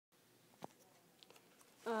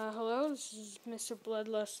Hello, this is Mr.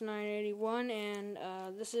 Bloodlust 981, and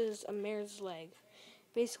this is a mare's leg.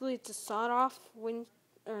 Basically, it's a sawed-off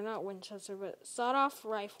not Winchester, but sawed-off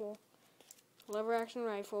rifle, lever-action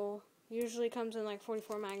rifle. Usually comes in like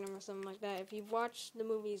 44 Magnum or something like that. If you've watched the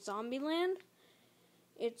movie Zombieland,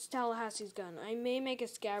 it's Tallahassee's gun. I may make a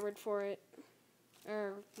scabbard for it,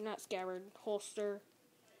 or not scabbard, holster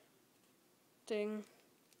thing.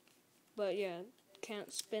 But yeah,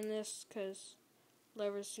 can't spin this because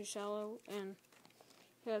lever's too shallow, and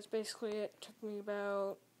yeah, that's basically it. Took me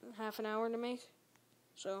about half an hour to make,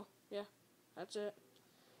 so yeah, that's it.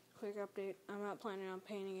 Quick update. I'm not planning on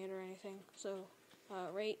painting it or anything, so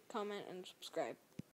rate, comment, and subscribe.